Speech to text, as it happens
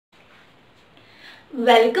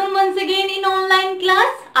Welcome once again in online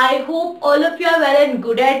class. I hope all of you are well and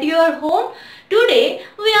good at your home. Today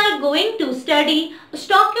we are going to study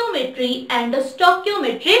stoichiometry and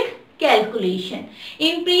stoichiometric calculation.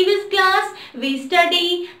 In previous class we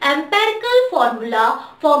study empirical formula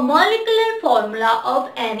for molecular formula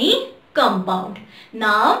of any compound.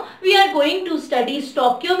 Now we are going to study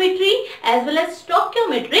stoichiometry as well as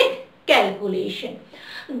stoichiometric calculation.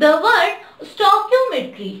 The word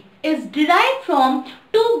stoichiometry is derived from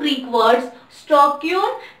two Greek words,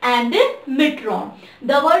 stoichion and metron.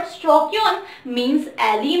 The word stoichion means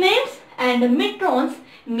elements and metrons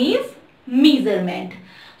means measurement.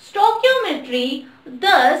 Stoichiometry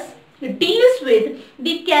thus deals with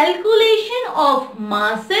the calculation of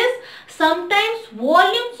masses, sometimes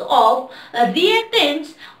volumes of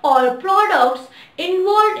reactants or products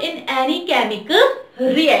involved in any chemical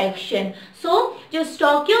reaction. So जो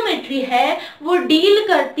stoichiometry है वो deal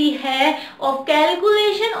करती है of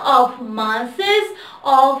calculation of masses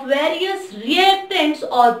of various reactants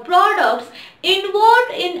or products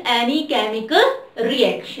involved in any chemical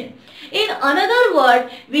reaction. In another word,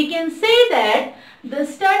 we can say that the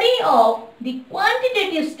study of the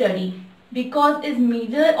quantitative study, because is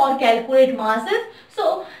measure or calculate masses,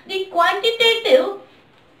 so the quantitative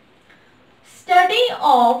study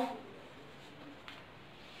of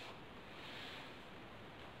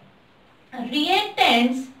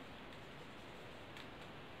reactants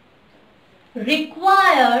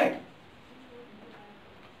required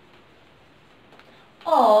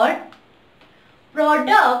or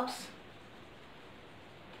products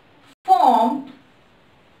formed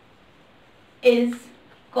is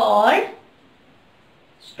called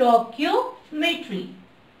stoichiometry.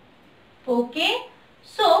 Okay,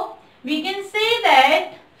 so we can say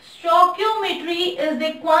that stoichiometry is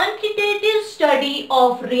the quantitative study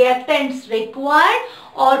of reactants required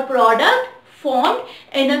or product formed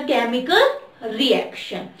in a chemical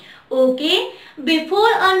reaction. Okay,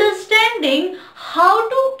 before understanding how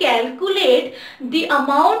to calculate the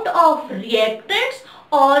amount of reactants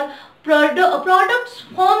or products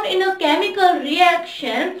formed in a chemical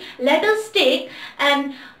reaction, let us take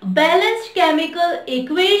an balanced chemical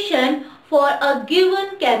equation for a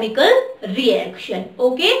given chemical reaction.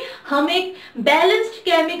 Okay, हम एक balanced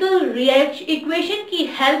chemical reaction equation की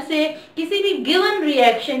help से किसी भी given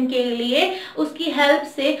reaction के लिए उसकी help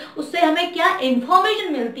से उससे हमें क्या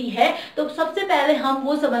information मिलती है, तो सबसे पहले हम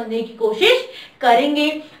वो समझने की कोशिश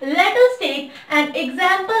करेंगे. Let us take an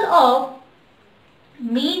example of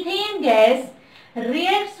methane gas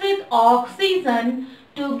reacts with oxygen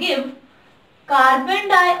to give carbon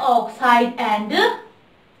dioxide and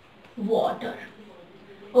water.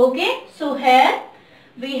 Okay, so here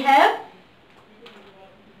we have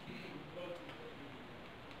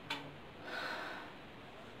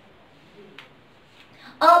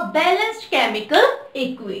a balanced chemical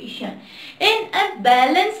equation. In a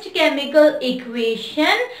balanced chemical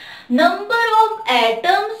equation, number of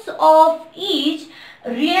atoms of each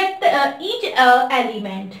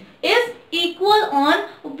element is equal on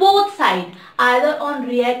both sides, either on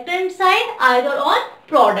reactant side, either on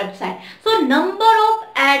product side. So number of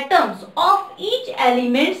atoms of each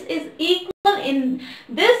elements is equal in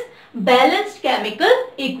this balanced chemical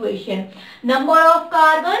equation. Number of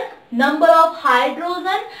carbon, number of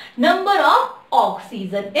hydrogen, number of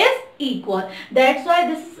oxygen is equal. That's why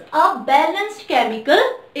this is a balanced chemical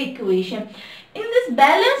equation. In this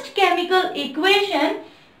balanced chemical equation,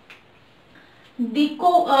 the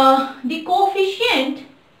coefficient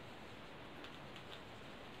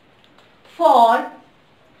for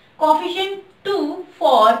coefficient 2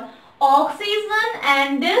 for oxygen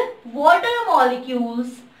and water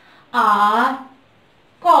molecules are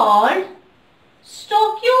called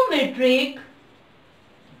stoichiometric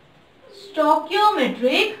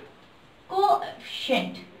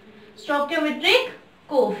coefficient. Stoichiometric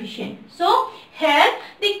coefficient. So here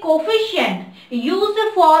the coefficient used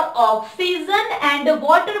for oxygen and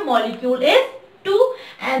water molecule is 2,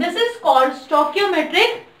 and this is called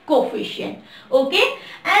stoichiometric coefficient. Okay,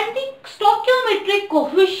 and the stoichiometric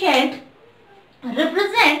coefficient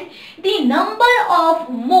represent the number of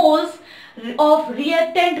moles of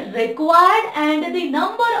reactant required and the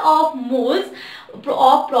number of moles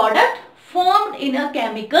of product formed in a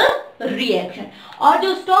chemical reaction. और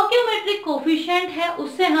जो stoichiometric coefficient है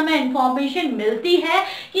उससे हमें information मिलती है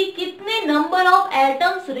कि कितने number of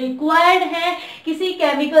atoms required हैं किसी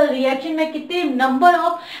केमिकल रिएक्शन में, कितने number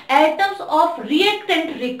of atoms of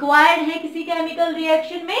reactant required हैं किसी केमिकल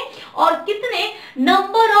रिएक्शन में, और कितने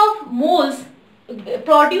नंबर ऑफ मोल्स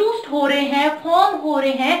प्रोड्यूस्ड हो रहे हैं, फॉर्म हो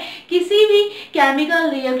रहे हैं किसी भी केमिकल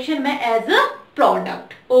रिएक्शन में as a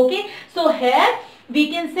product. Okay, so here we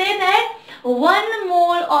can say that 1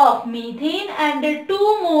 mole of methane and 2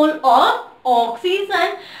 mole of oxygen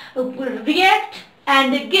react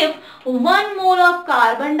and give 1 mole of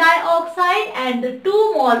carbon dioxide and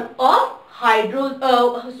 2 mole of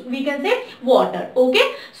we can say water.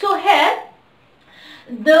 Okay, so here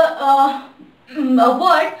the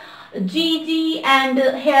word Gg and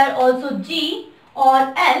here also G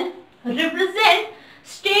or L represent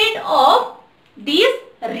state of these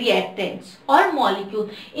reactants और molecule.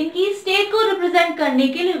 इनकी state को represent करने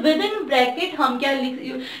के लिए within bracket हम क्या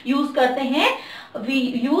use करते हैं? We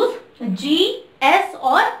use G, S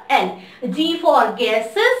और L. G for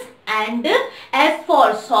gases and S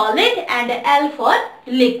for solid and L for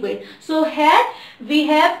liquid. So here we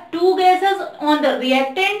have 2 gases on the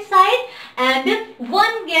reactant side and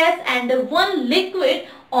 1 gas and 1 liquid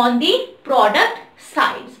on the product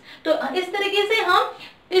sides. तो इस तरीके से हम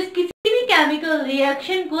इस किसी भी chemical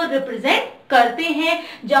reaction को represent करते हैं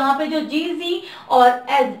जहां पे जो GZ और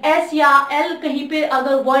S या L कहीं पे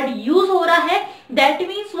अगर वर्ड यूज हो रहा है दैट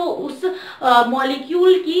मीन्स वो उस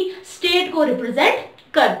मॉलिक्यूल की स्टेट को रिप्रेजेंट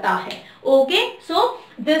करता है. Okay, so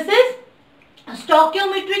this is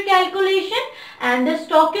stoichiometric calculation and the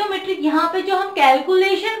stoichiometric यहाँ पे जो हम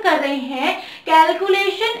calculation कर रहे हैं,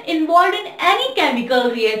 calculation involved in any chemical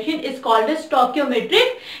reaction is called as stoichiometric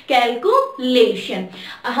calculation.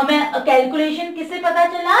 हमें calculation किससे पता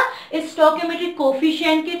चला? इस stoichiometric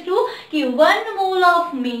coefficient के थ्रू कि 1 mole of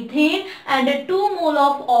methane and 2 mole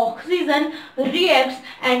of oxygen reacts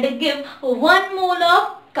and give 1 mole of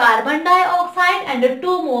carbon dioxide and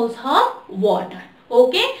 2 moles of water.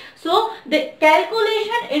 Okay, so the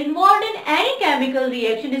calculation involved in any chemical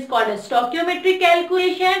reaction is called as stoichiometric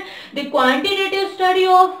calculation. The quantitative study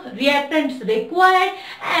of reactants required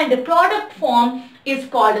and the product form is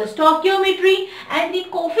called as stoichiometry, and the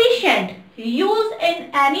coefficient used in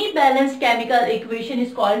any balanced chemical equation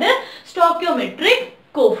is called as stoichiometric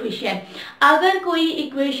coefficient. अगर कोई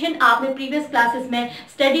equation आपने previous classes में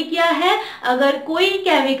study किया है, अगर कोई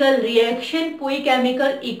chemical reaction, कोई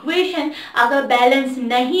chemical equation अगर बैलेंस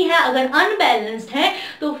नहीं है, अगर अनबैलेंस्ड है,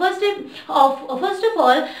 तो first of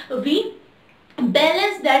all we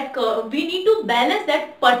need to balance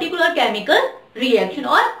that particular chemical reaction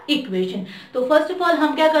और इक्वेशन. तो फर्स्ट ऑफ ऑल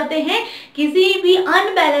हम क्या करते हैं, किसी भी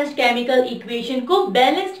अनबैलेंस्ड केमिकल इक्वेशन को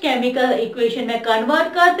बैलेंस्ड केमिकल इक्वेशन में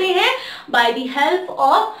कन्वर्ट करते हैं by the help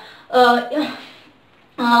of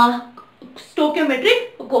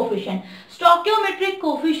stoichiometric coefficient. Stoichiometric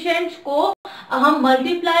coefficients को हम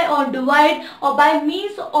मल्टीप्लाई और डिवाइड और by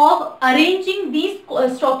means of arranging these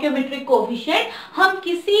stoichiometric coefficient हम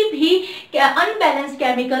किसी भी अनबैलेंस्ड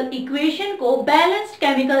केमिकल इक्वेशन को बैलेंस्ड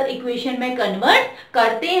केमिकल इक्वेशन में कन्वर्ट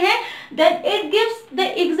करते हैं. Then it gives the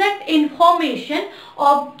exact information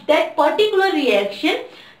of that particular reaction,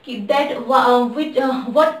 that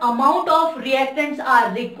what amount of reactants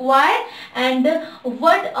are required and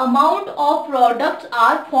what amount of products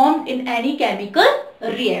are formed in any chemical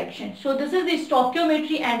reaction. So this is the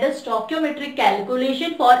stoichiometry and the stoichiometric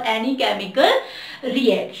calculation for any chemical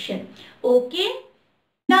reaction. Okay,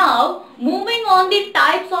 now moving on the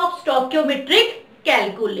types of stoichiometric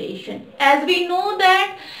calculation. As we know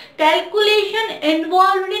that calculation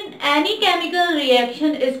involved in any chemical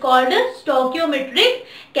reaction is called a stoichiometric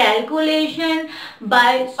calculation.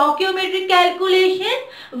 By stoichiometric calculation,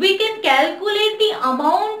 we can calculate the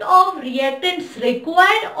amount of reactants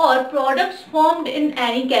required or products formed in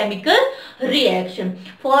any chemical reaction.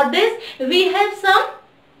 For this, we have some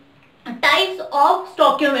types of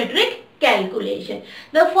stoichiometric calculation.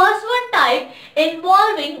 The first one type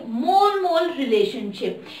involving mole-mole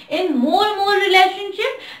relationship. In mole-mole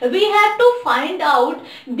relationship, we have to find out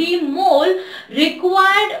the mole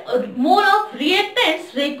required, mole of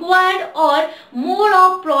reactants required or mole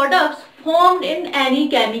of products formed in any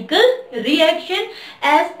chemical reaction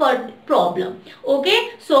as per problem.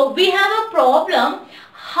 Okay, so we have a problem.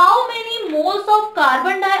 How many moles of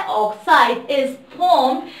carbon dioxide is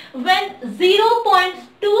formed when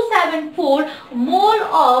 0.274 mole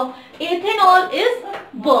of ethanol is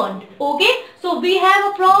burned? Okay, so we have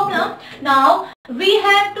a problem. Now we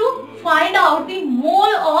have to find out the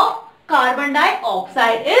mole of carbon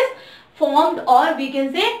dioxide is formed, or we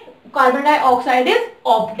can say carbon dioxide is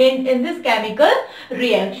obtained in this chemical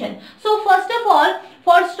reaction. So first of all,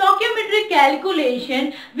 for stoichiometric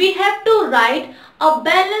calculation, we have to write a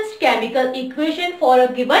balanced chemical equation for a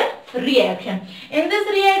given reaction. In this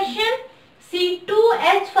reaction,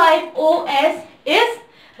 C2H5OS is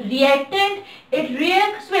reactant. It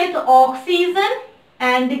reacts with oxygen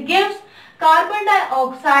and gives carbon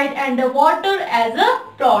dioxide and the water as a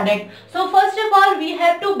product. So first of all, we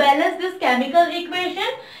have to balance this chemical equation.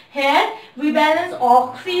 Here we balance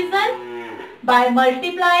oxygen by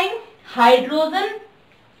multiplying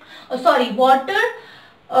water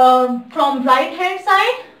from right hand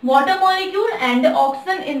side, water molecule, and the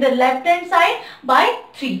oxygen in the left hand side by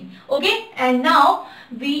 3. Okay, and now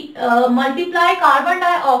we multiply carbon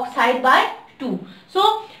dioxide by 2.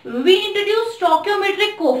 So we introduce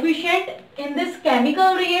stoichiometric coefficient in this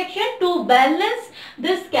chemical reaction to balance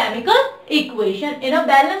this chemical equation in a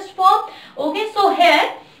balanced form. Okay, so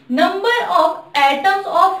here number of atoms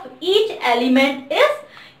of each element is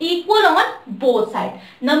equal on both sides.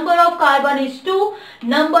 Number of carbon is 2,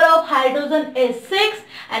 number of hydrogen is 6,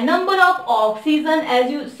 and number of oxygen, as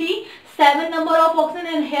you see, 7 number of oxygen,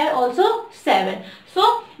 and here also 7.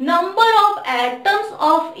 So number of atoms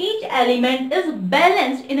of each element is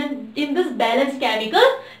balanced in this balanced chemical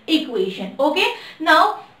equation. Okay,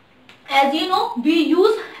 now as you know, we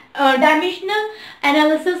use dimensional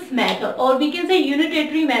analysis method, or we can say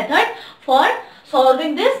unitary method, for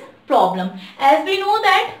solving this problem. As we know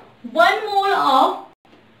that 1 mole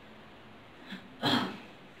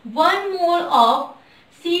of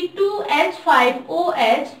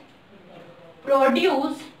C2H5OH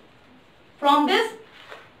produced from this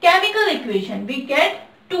chemical equation, we get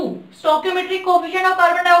 2. Stoichiometric coefficient of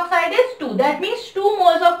carbon dioxide is 2. That means 2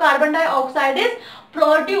 moles of carbon dioxide is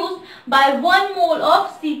produced by 1 mole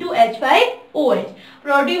of C2H5OH.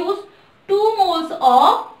 Produce 2 moles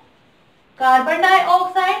of carbon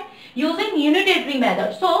dioxide using unitary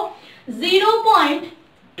method. So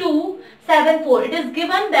 0.274. It is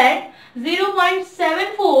given that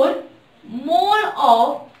 0.74 mole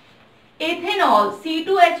of ethanol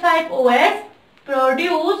C2H5OH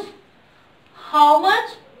produce how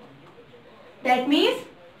much? That means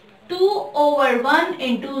 2/1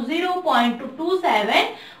 into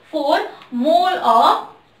 0.274 mole of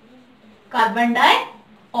carbon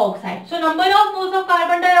dioxide. So number of moles of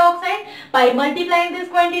carbon dioxide, by multiplying this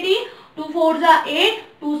quantity, 2 4s are 8,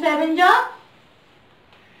 2 7s are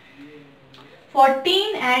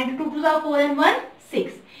 14, and 2 2s are 4 and 1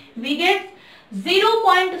 6. We get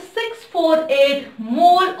 0.648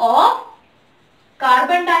 mole of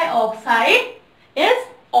carbon dioxide is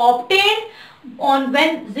obtained on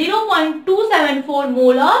when 0.274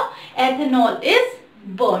 mole of ethanol is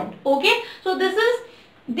burned. Okay, so this is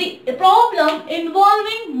the problem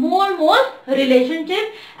involving mole-mole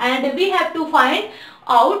relationship, and we have to find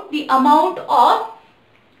out the amount of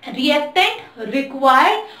reactant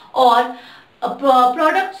required or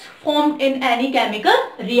products formed in any chemical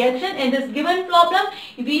reaction. In this given problem,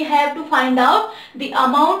 we have to find out the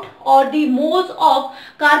amount or the moles of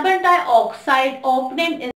carbon dioxide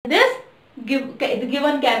obtained in this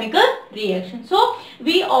given chemical reaction. So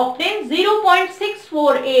we obtain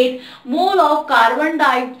 0.648 mole of carbon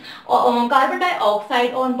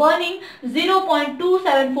dioxide on burning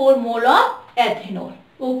 0.274 mole of ethanol.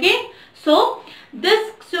 Okay, so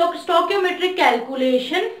this stoichiometric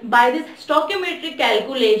calculation, by this stoichiometric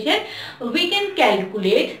calculation, we can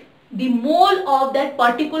calculate the mole of that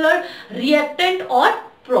particular reactant or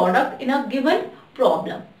product in a given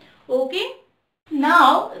problem. Okay.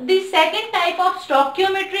 Now, the second type of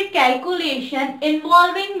stoichiometric calculation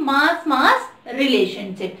involving mass-mass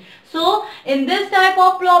relationship. So, in this type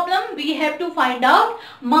of problem, we have to find out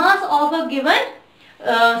mass of a given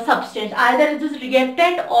substance, either it is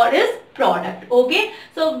reactant or is product. Okay,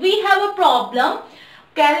 so we have a problem.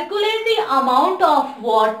 Calculate the amount of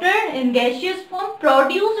water in gaseous form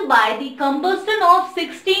produced by the combustion of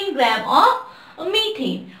 16 gram of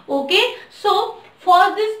methane. Okay, so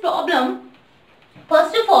for this problem,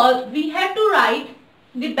 first of all, we have to write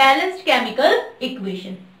the balanced chemical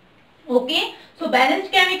equation. Okay, so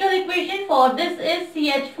balanced chemical equation for this is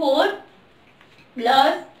CH4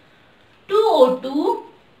 plus 2O2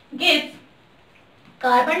 gives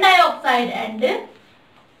carbon dioxide and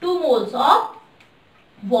 2 moles of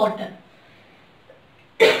water.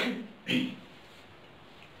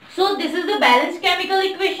 So this is the balanced chemical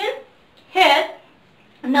equation. Here,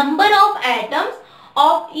 number of atoms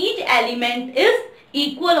of each element is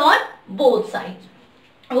equal on both sides.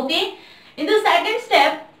 Okay, in the second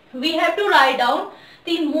step, we have to write down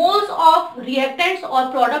the moles of reactants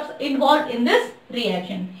or products involved in this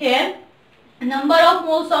reaction. Here, number of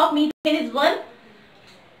moles of methane is 1.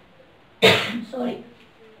 Sorry.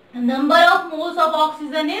 Number of moles of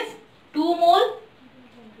oxygen is 2 mole.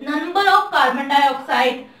 Number of carbon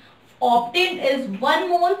dioxide obtained is 1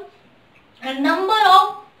 mole. And number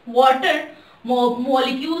of water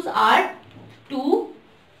molecules are 2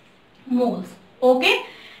 moles. Okay.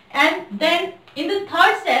 And then in the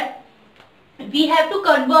third step, we have to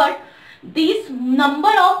convert this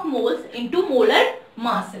number of moles into molar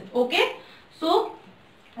masses. Okay, so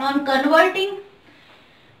on converting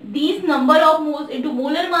these number of moles into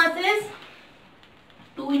molar masses,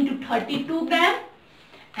 2 into 32 gram,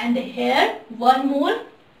 and here 1 mole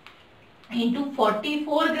into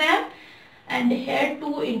 44 gram, and here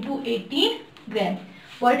 2 into 18 gram.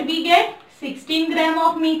 What we get? 16 gram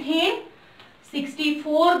of methane,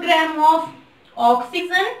 64 gram of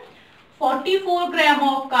oxygen, 44 gram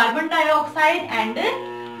of carbon dioxide, and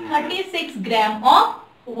 36 gram of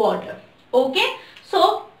water. Okay,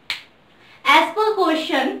 so as per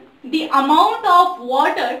question, the amount of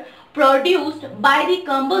water produced by the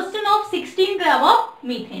combustion of 16 gram of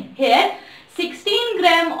methane. Here 16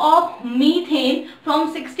 gram of methane,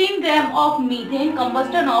 from 16 gram of methane,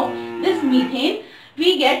 combustion of this methane,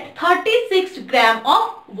 we get 36 gram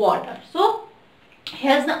of water. So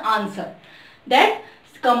here's the answer, that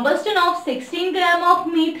combustion of 16 gram of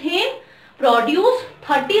methane produce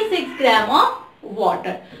 36 gram of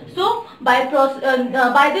water. So by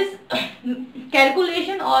this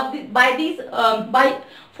calculation, or by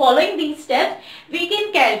following these steps, we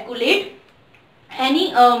can calculate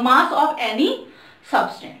any mass of any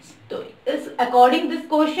substance. So according to this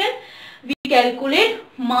question, we calculate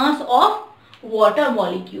mass of water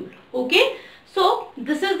molecule. Okay, so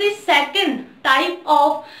this is the second type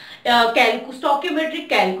of stoichiometric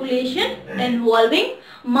calculation involving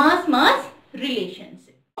mass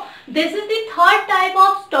relationship. This is the third type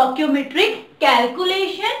of stoichiometric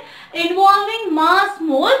calculation involving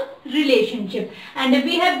mass-mole relationship, and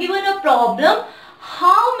we have given a problem: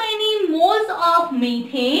 how many moles of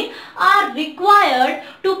methane are required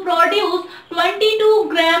to produce 22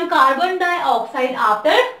 gram carbon dioxide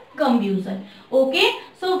after combustion. Okay,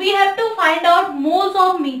 so we have to find out moles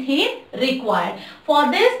of methane required. For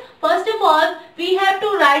this, first of all, we have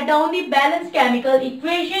to write down the balanced chemical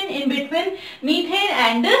equation in between methane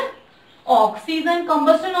and oxygen.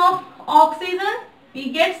 Combustion of oxygen,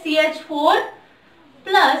 we get CH4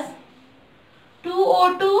 plus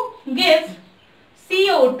 2O2 gives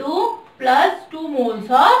CO2 plus 2 moles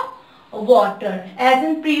of water. As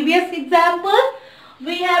in previous example,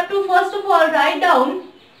 we have to first of all write down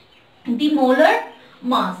the molar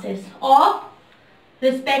masses of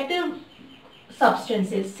respective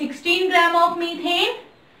substances. 16 gram of methane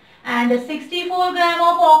and 64 gram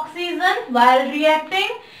of oxygen while reacting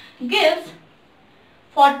gives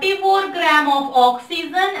 44 gram of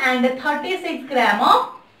oxygen and 36 gram of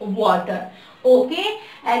water. Okay,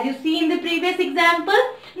 as you see in the previous example.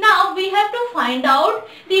 Now we have to find out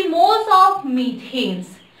the moles of methanes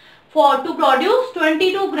to produce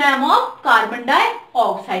 22 gram of carbon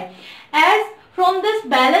dioxide. As from this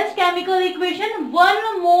balanced chemical equation,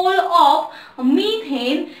 1 mole of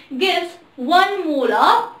methane gives 1 mole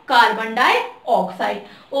of carbon dioxide.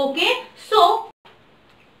 Okay, so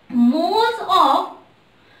moles of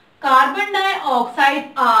carbon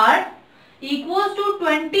dioxide are equals to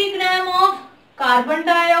 20 gram of carbon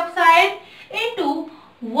dioxide into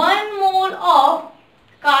 1 mole of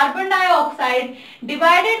carbon dioxide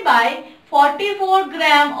divided by 44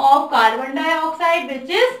 gram of carbon dioxide, which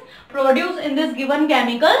is produced in this given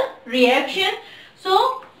chemical reaction.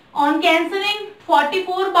 So on cancelling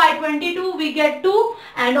 44 by 22 we get 2,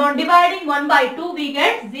 and on dividing 1 by 2 we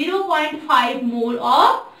get 0.5 mole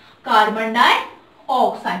of carbon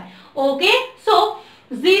dioxide. Okay, so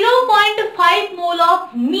 0.5 mole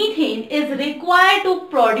of methane is required to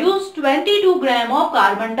produce 22 gram of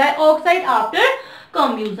carbon dioxide after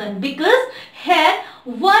combustion, because here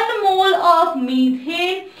 1 mole of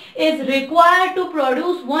methane is required to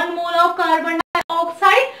produce 1 mole of carbon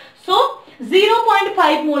dioxide. So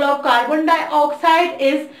 0.5 mole of carbon dioxide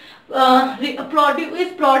is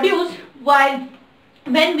produced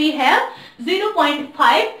when we have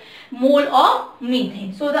 0.5 mole of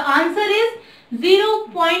methane. So the answer is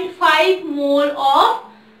 0.5 mole of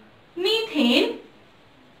methane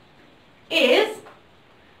is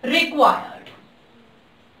required.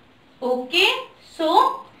 Okay,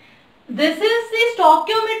 so this is the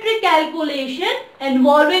stoichiometric calculation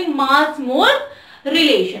involving mass-mole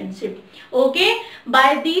relationship. Okay,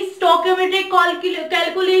 by these stoichiometric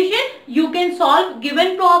calculation you can solve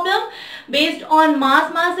given problem based on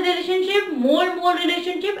mass-mass relationship, mole-mole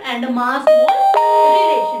relationship, and mass-mole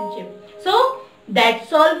relationship. So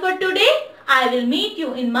that's all for today. I will meet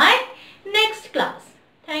you in my next class.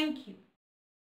 Thank you.